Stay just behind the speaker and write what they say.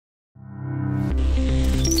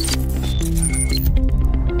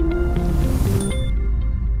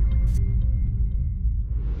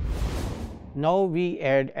Now we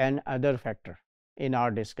add another factor in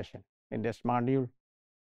our discussion in this module.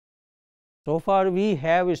 So far we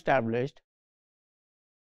have established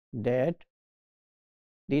that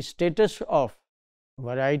the status of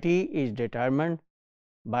variety is determined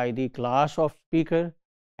by the class of speaker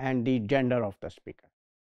and the gender of the speaker.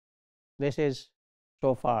 This is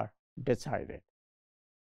so far decided.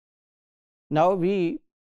 Now we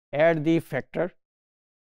add the factor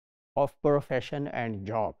of profession and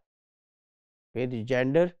job with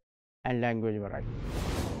gender and language variety.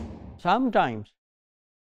 Sometimes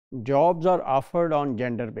jobs are offered on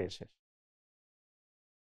gender basis,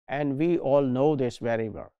 and we all know this very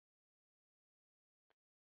well.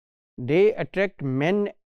 They attract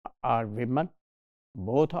men or women,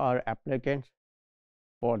 both are applicants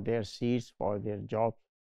for their seats, for their jobs.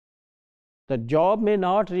 The job may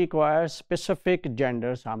not require specific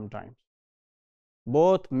gender sometimes.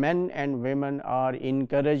 Both men and women are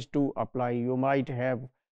encouraged to apply. You might have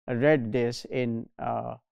read this in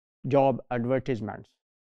job advertisements.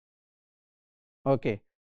 Okay.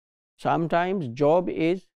 Sometimes job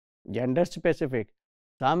is gender specific.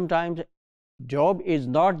 Sometimes job is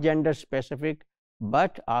not gender specific,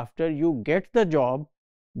 but after you get the job,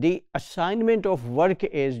 the assignment of work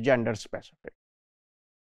is gender specific.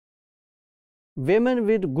 Women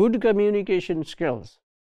with good communication skills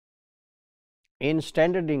in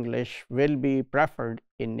standard English will be preferred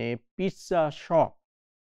in a pizza shop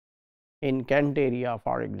in Kent area,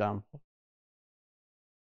 for example.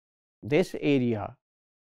 This area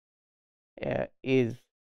is,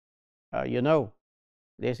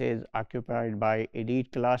 this is occupied by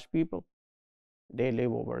elite class people. They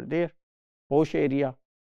live over there. Posh area,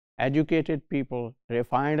 educated people,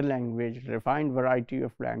 refined language, refined variety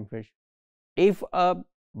of language. If a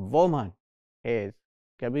woman has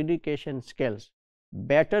communication skills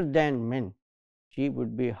better than men, she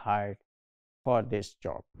would be hired for this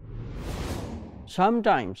job.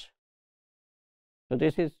 Sometimes, so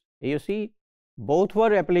this is, you see, both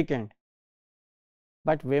were applicant,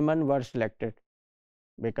 but women were selected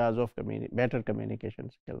because of better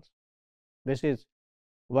communication skills. This is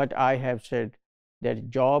what I have said,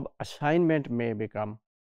 that job assignment may become,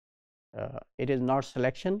 it is not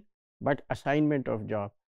selection, but assignment of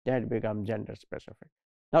job that becomes gender specific.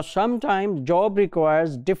 Now, sometimes job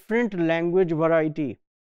requires different language variety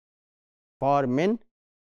for men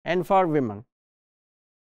and for women.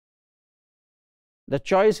 The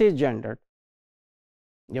choice is gendered.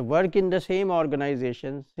 They work in the same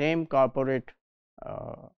organization, same corporate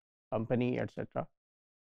company, etc.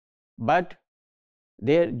 But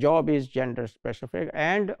their job is gender specific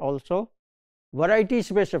and also variety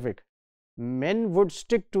specific. Men would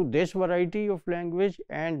stick to this variety of language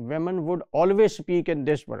and women would always speak in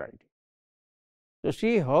this variety. So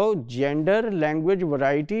see how gender, language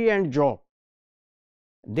variety and job,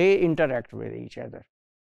 they interact with each other.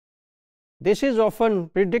 This is often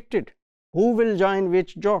predicted, who will join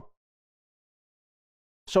which job.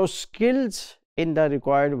 So skills in the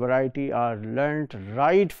required variety are learnt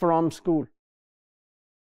right from school.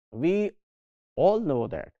 We all know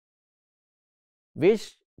that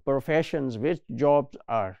which professions, which jobs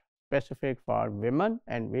are specific for women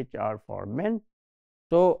and which are for men.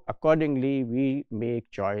 So accordingly we make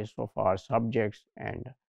choice of our subjects and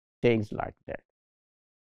things like that.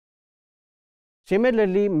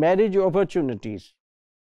 Similarly, marriage opportunities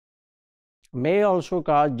may also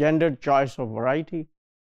cause gendered choice of variety.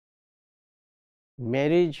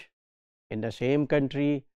 Marriage in the same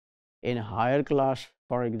country, in higher class,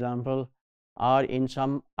 for example, or in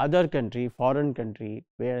some other country, foreign country,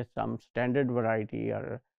 where some standard variety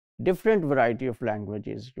or different variety of language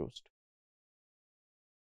is used.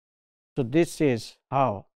 So this is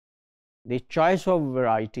how the choice of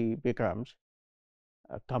variety becomes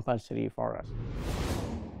compulsory for us.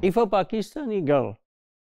 If a Pakistani girl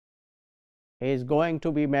is going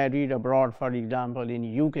to be married abroad, for example,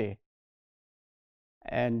 in UK,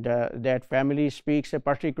 and that family speaks a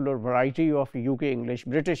particular variety of UK English,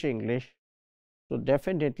 British English, so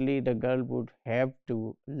definitely the girl would have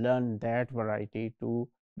to learn that variety to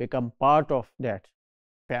become part of that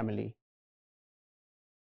family.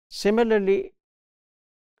 Similarly,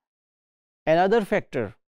 another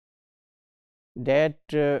factor that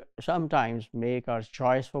sometimes make our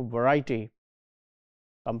choice of variety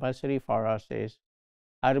compulsory for us is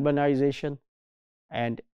urbanization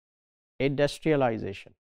and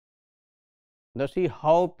industrialization. Now see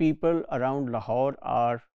how people around Lahore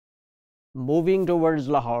are moving towards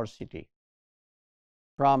Lahore city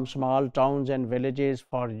from small towns and villages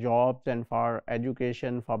for jobs and for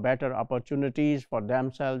education, for better opportunities for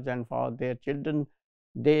themselves and for their children.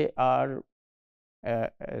 They are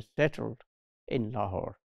settled in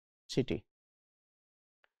Lahore city.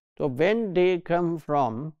 So when they come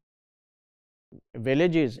from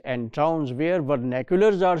villages and towns where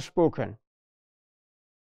vernaculars are spoken,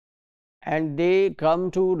 and they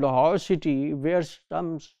come to Lahore city where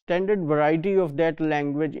some standard variety of that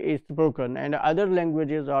language is spoken and other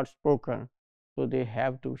languages are spoken, so they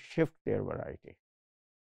have to shift their variety.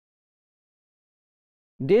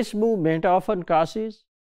 This movement often causes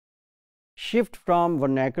shift from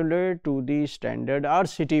vernacular to the standard or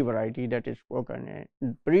city variety that is spoken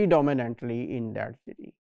predominantly in that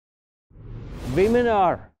city. Women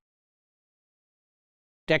are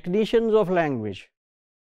technicians of language.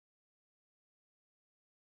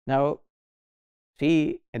 Now,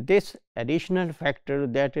 see this additional factor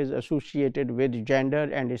that is associated with gender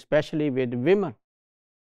and especially with women.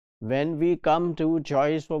 When we come to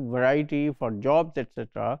choice of variety for jobs,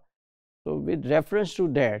 etc., so with reference to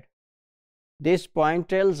that, this point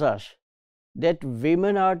tells us that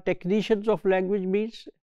women are technicians of language means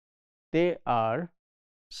they are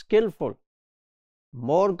skillful,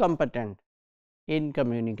 more competent in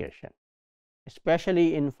communication,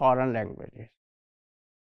 especially in foreign languages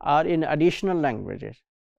or in additional languages.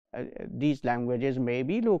 These languages may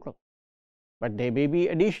be local, but they may be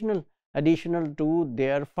additional to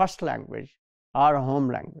their first language or home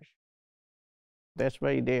language. That's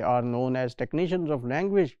why they are known as technicians of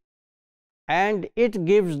language, and it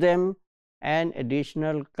gives them an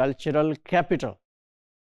additional cultural capital,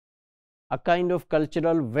 a kind of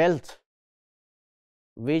cultural wealth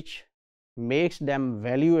which makes them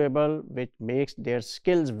valuable, which makes their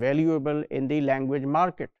skills valuable in the language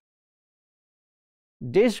market.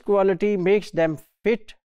 This quality makes them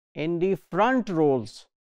fit in the front roles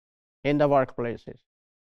in the workplaces.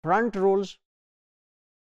 Front roles,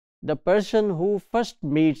 the person who first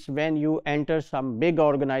meets when you enter some big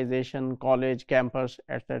organization, college, campus,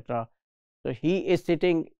 etc. So he is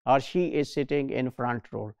sitting or she is sitting in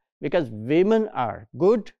front role, because women are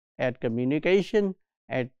good at communication,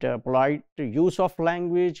 at polite use of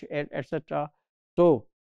language, etc. So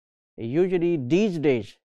usually these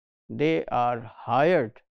days they are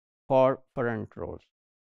hired for front roles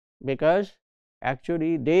because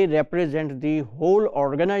actually they represent the whole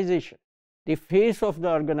organization. The face of the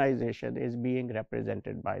organization is being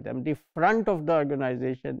represented by them. The front of the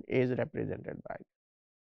organization is represented by them.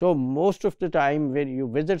 So most of the time when you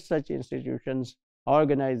visit such institutions,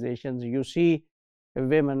 organizations, you see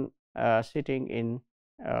women sitting in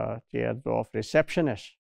chairs of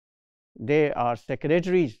receptionists. They are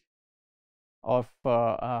secretaries of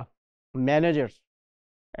managers,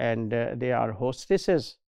 and they are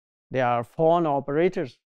hostesses, they are phone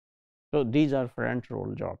operators. So these are front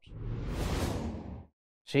role jobs.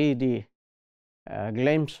 See the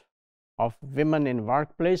glimpse of women in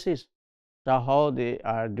workplaces, so how they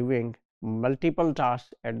are doing multiple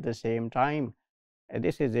tasks at the same time.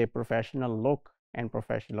 This is a professional look and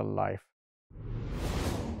professional life.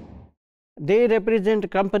 They represent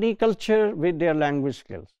company culture with their language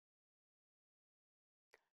skills.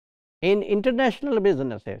 In international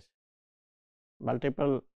businesses,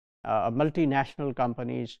 multinational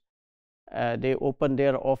companies, they open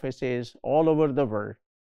their offices all over the world.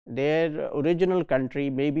 Their original country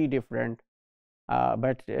may be different,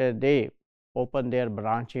 but they open their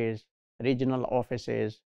branches, regional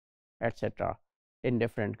offices, etc. in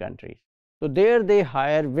different countries. So there they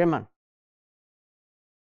hire women.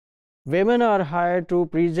 Women are hired to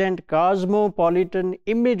present cosmopolitan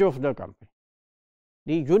image of the company.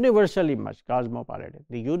 The universal image, cosmopolitan,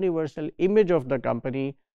 the universal image of the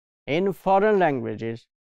company in foreign languages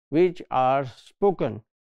which are spoken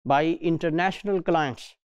by international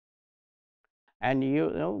clients. And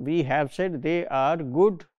we have said they are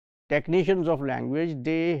good technicians of language.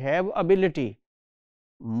 They have ability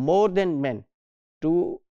more than men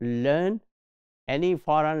to learn any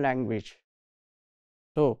foreign language.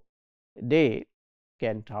 So they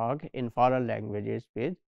can talk in foreign languages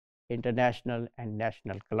with international and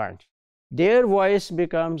national clients. Their voice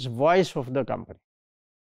becomes voice of the company.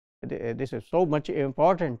 This is so much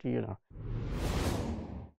important,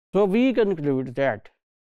 So we conclude that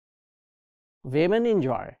women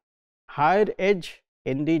enjoy higher edge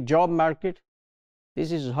in the job market.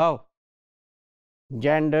 This is how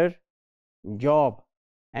gender, job,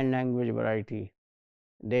 and language variety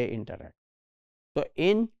they interact. So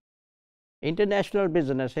in international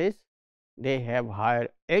businesses, they have higher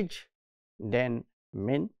edge than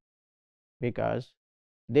men because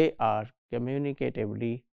they are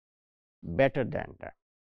communicatively better than them.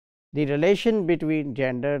 The relation between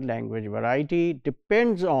gender language variety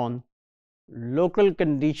depends on local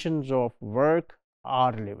conditions of work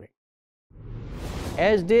or living.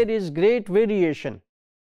 as there is great variation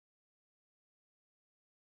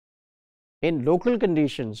in local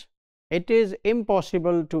conditions, it is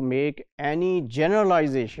impossible to make any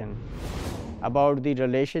generalization about the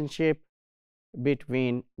relationship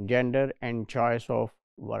between gender and choice of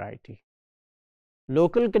variety.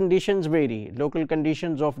 Local conditions vary. Local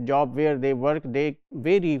conditions of job where they work, they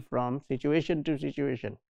vary from situation to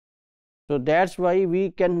situation. So that's why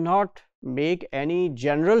we cannot make any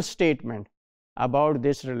general statement about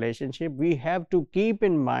this relationship. We have to keep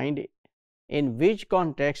in mind in which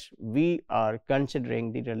context we are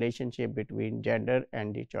considering the relationship between gender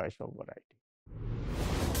and the choice of variety.